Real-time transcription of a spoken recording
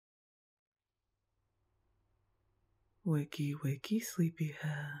Wakey, wakey,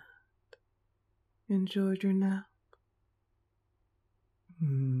 sleepyhead. Enjoyed your nap?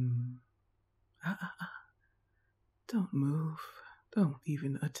 Don't move. Don't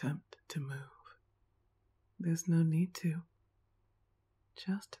even attempt to move. There's no need to.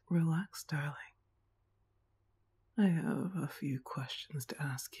 Just relax, darling. I have a few questions to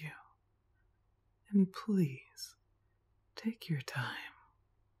ask you. And please, take your time.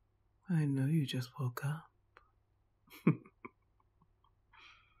 I know you just woke up.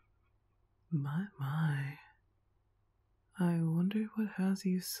 My. I wonder what has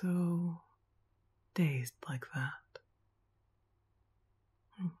you so dazed like that.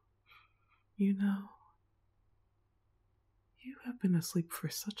 You know, you have been asleep for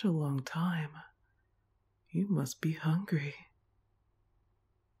such a long time. You must be hungry.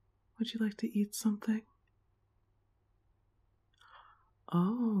 Would you like to eat something?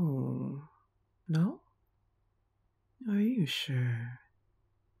 Oh, no? Are you sure?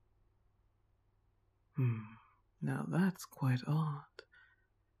 Now that's quite odd.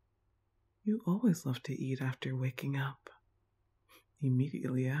 You always love to eat after waking up.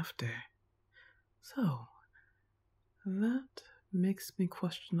 Immediately after. So, that makes me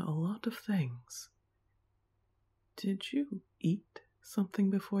question a lot of things. Did you eat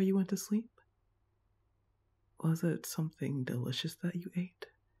something before you went to sleep? Was it something delicious that you ate?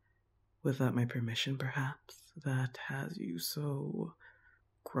 Without my permission, perhaps, that has you so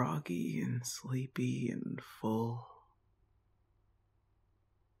groggy and sleepy and full?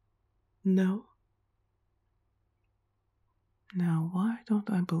 No? Now, why don't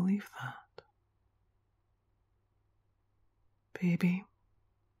I believe that? Baby,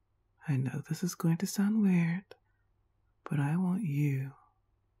 I know this is going to sound weird, but I want you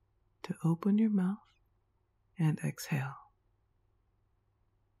to open your mouth and exhale.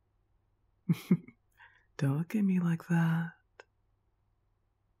 Don't look at me like that.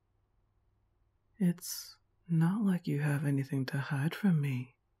 It's not like you have anything to hide from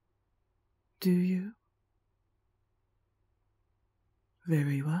me, do you?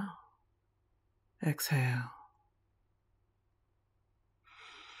 Very well. Exhale.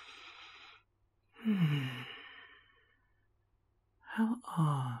 How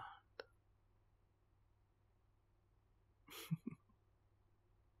odd.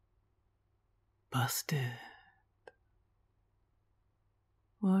 Busted.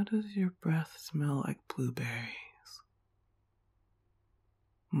 Why does your breath smell like blueberries?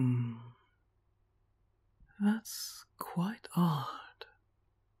 That's quite odd.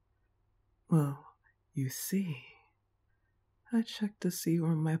 Well, you see, I checked to see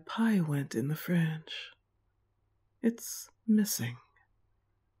where my pie went in the fridge. It's missing.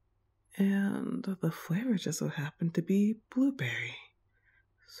 And the flavor just so happened to be blueberry.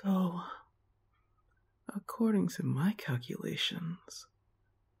 So, according to my calculations,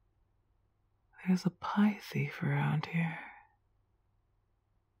 there's a pie thief around here.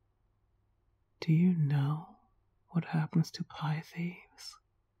 Do you know what happens to pie thieves?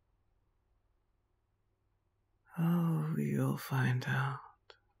 Oh, you'll find out.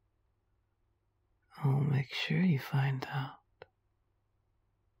 I'll make sure you find out.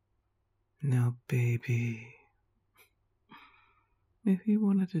 Now, baby, if you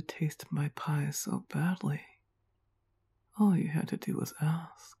wanted to taste my pie so badly, all you had to do was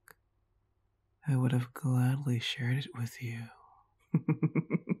ask. I would have gladly shared it with you.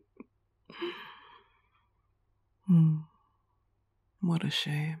 What a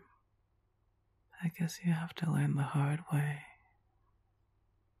shame. I guess you have to learn the hard way.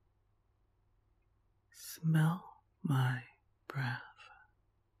 Smell my breath.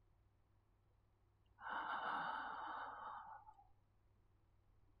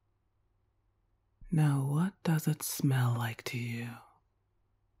 Now, what does it smell like to you?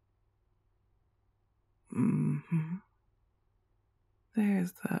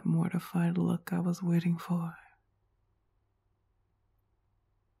 There's that mortified look I was waiting for.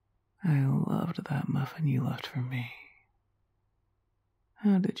 I loved that muffin you left for me.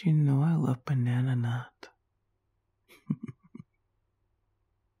 How did you know I love banana nut?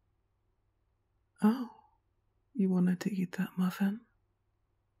 Oh, you wanted to eat that muffin?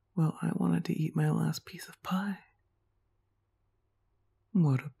 Well, I wanted to eat my last piece of pie.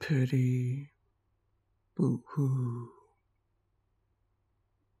 What a pity. Boo-hoo.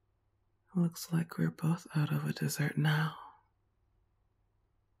 Looks like we're both out of a dessert now.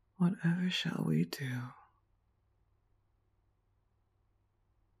 Whatever shall we do?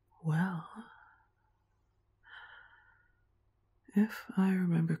 Well, if I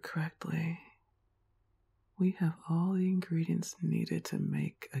remember correctly, we have all the ingredients needed to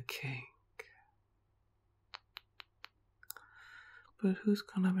make a cake. But who's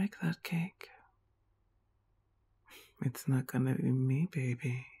gonna make that cake? It's not gonna be me,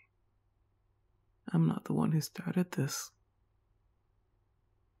 baby. I'm not the one who started this.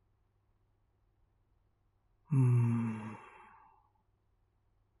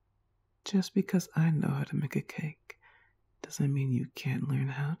 Just because I know how to make a cake doesn't mean you can't learn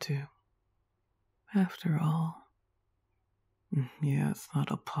how to. After all, yeah, it's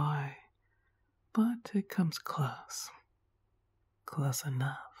not a pie, but it comes close. Close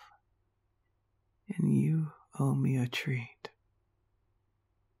enough. And you owe me a treat.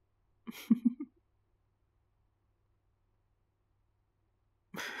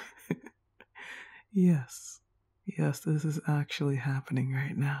 Yes, this is actually happening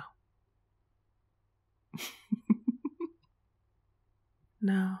right now.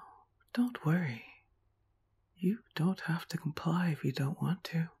 Now, don't worry. You don't have to comply if you don't want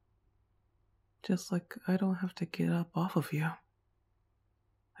to. Just like I don't have to get up off of you.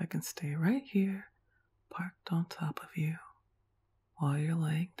 I can stay right here, parked on top of you, while you're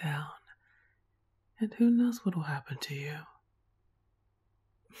laying down, and who knows what will happen to you.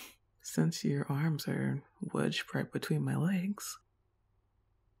 Since your arms are wedged right between my legs,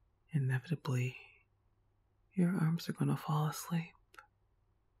 inevitably, your arms are gonna fall asleep,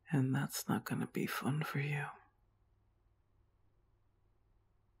 and that's not gonna be fun for you.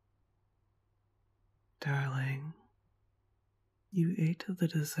 Darling, you ate the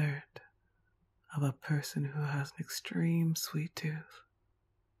dessert of a person who has an extreme sweet tooth.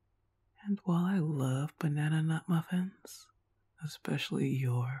 And while I love banana nut muffins, especially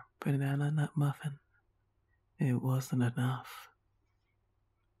your banana nut muffin, it wasn't enough.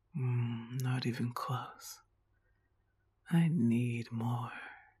 Not even close. I need more.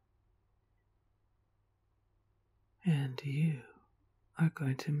 And you are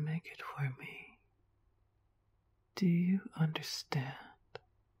going to make it for me. Do you understand?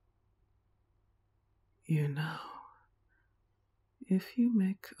 You know, if you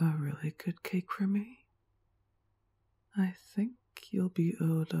make a really good cake for me, I think you'll be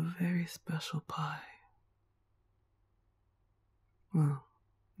owed a very special pie. Well,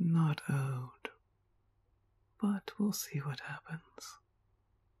 not owed, but we'll see what happens,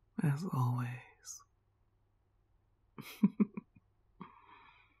 as always.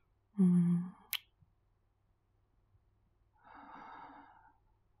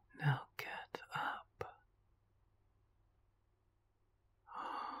 Now get up.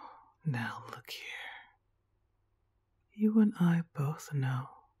 Now look here. You and I both know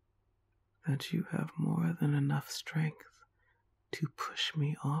that you have more than enough strength to push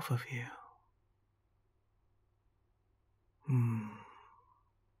me off of you.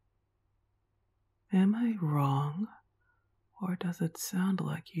 Am I wrong, or does it sound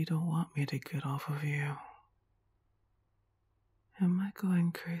like you don't want me to get off of you? Am I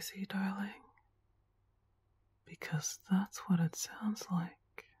going crazy, darling? Because that's what it sounds like.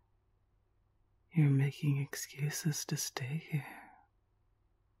 You're making excuses to stay here.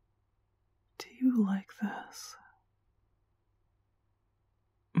 Do you like this?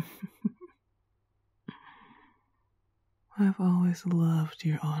 I've always loved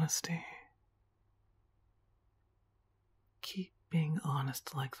your honesty. Keep being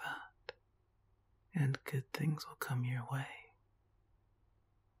honest like that, and good things will come your way.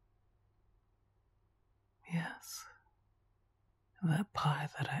 Yes, that pie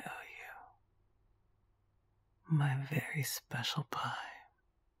that I owe you. My very special pie.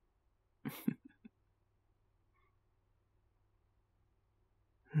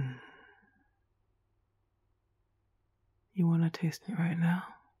 You want to taste it right now?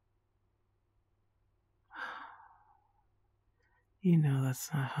 You know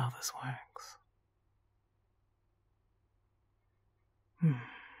that's not how this works.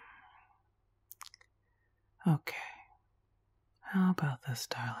 Okay. How about this,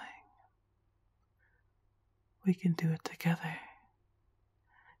 darling? We can do it together.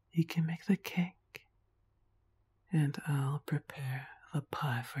 You can make the cake, and I'll prepare the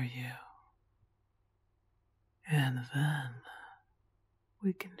pie for you. And then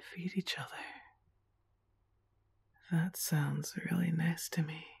we can feed each other. That sounds really nice to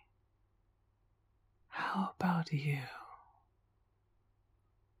me. How about you?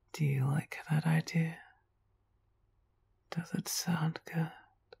 Do you like that idea? Does it sound good?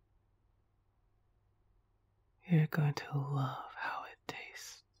 You're going to love how it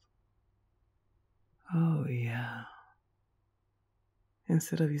tastes. Oh yeah.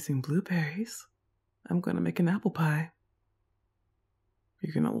 Instead of using blueberries, I'm going to make an apple pie.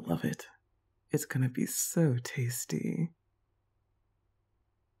 You're going to love it. It's going to be so tasty.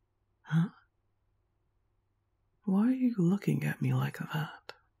 Huh? Why are you looking at me like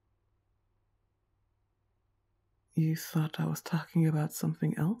that? You thought I was talking about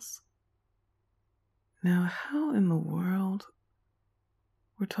something else? Now, how in the world?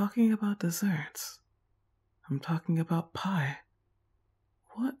 We're talking about desserts. I'm talking about pie.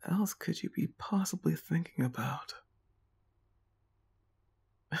 What else could you be possibly thinking about?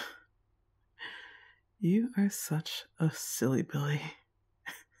 You are such a silly Billy.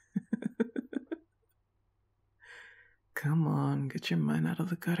 Come on, get your mind out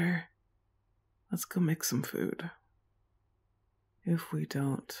of the gutter. Let's go make some food. If we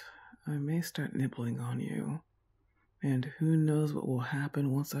don't, I may start nibbling on you. And who knows what will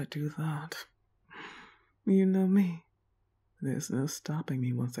happen once I do that. You know me. There's no stopping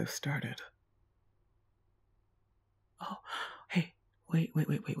me once I've started. Oh, hey, wait.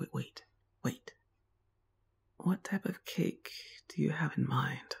 What type of cake do you have in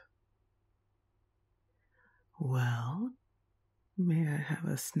mind? Well, may I have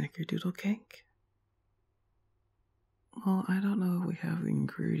a snickerdoodle cake? Well, I don't know if we have the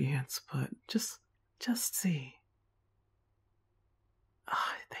ingredients, but just see.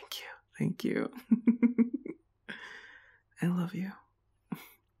 Ah, thank you. I love you.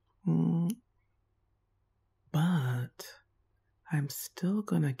 But I'm still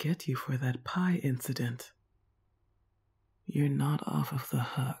gonna get you for that pie incident. You're not off of the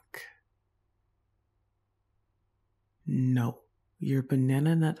hook. No, your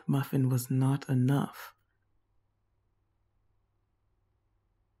banana nut muffin was not enough.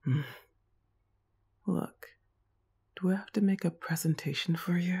 Look, do I have to make a presentation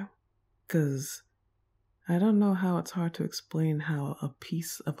for you? 'Cause I don't know how it's hard to explain how a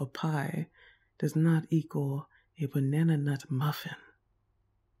piece of a pie does not equal a banana nut muffin.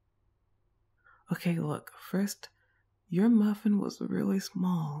 Okay, look, first, your muffin was really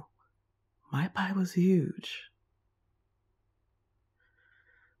small. My pie was huge.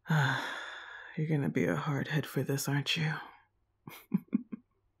 You're gonna be a hard head for this, aren't you?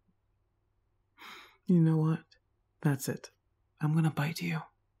 You know what? That's it. I'm gonna bite you.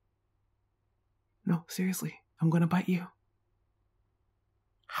 No, seriously, I'm gonna bite you.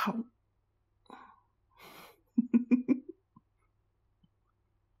 How?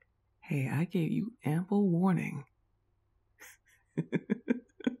 Hey, I gave you ample warning.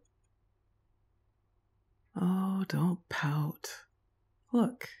 Oh, don't pout.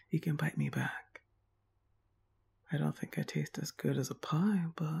 Look, you can bite me back. I don't think I taste as good as a pie,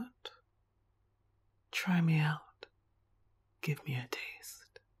 but try me out. Give me a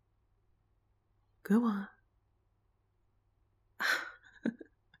taste. Go on.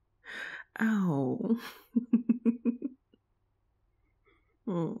 Ow.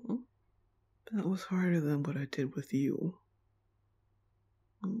 Oh, that was harder than what I did with you.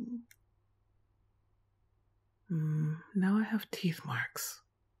 Now I have teeth marks.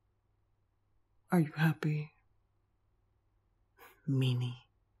 Are you happy? Meanie.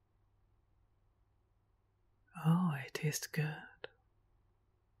 Oh, I taste good.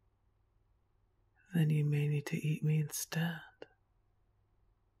 Then you may need to eat me instead.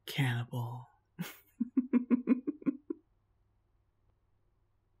 Cannibal.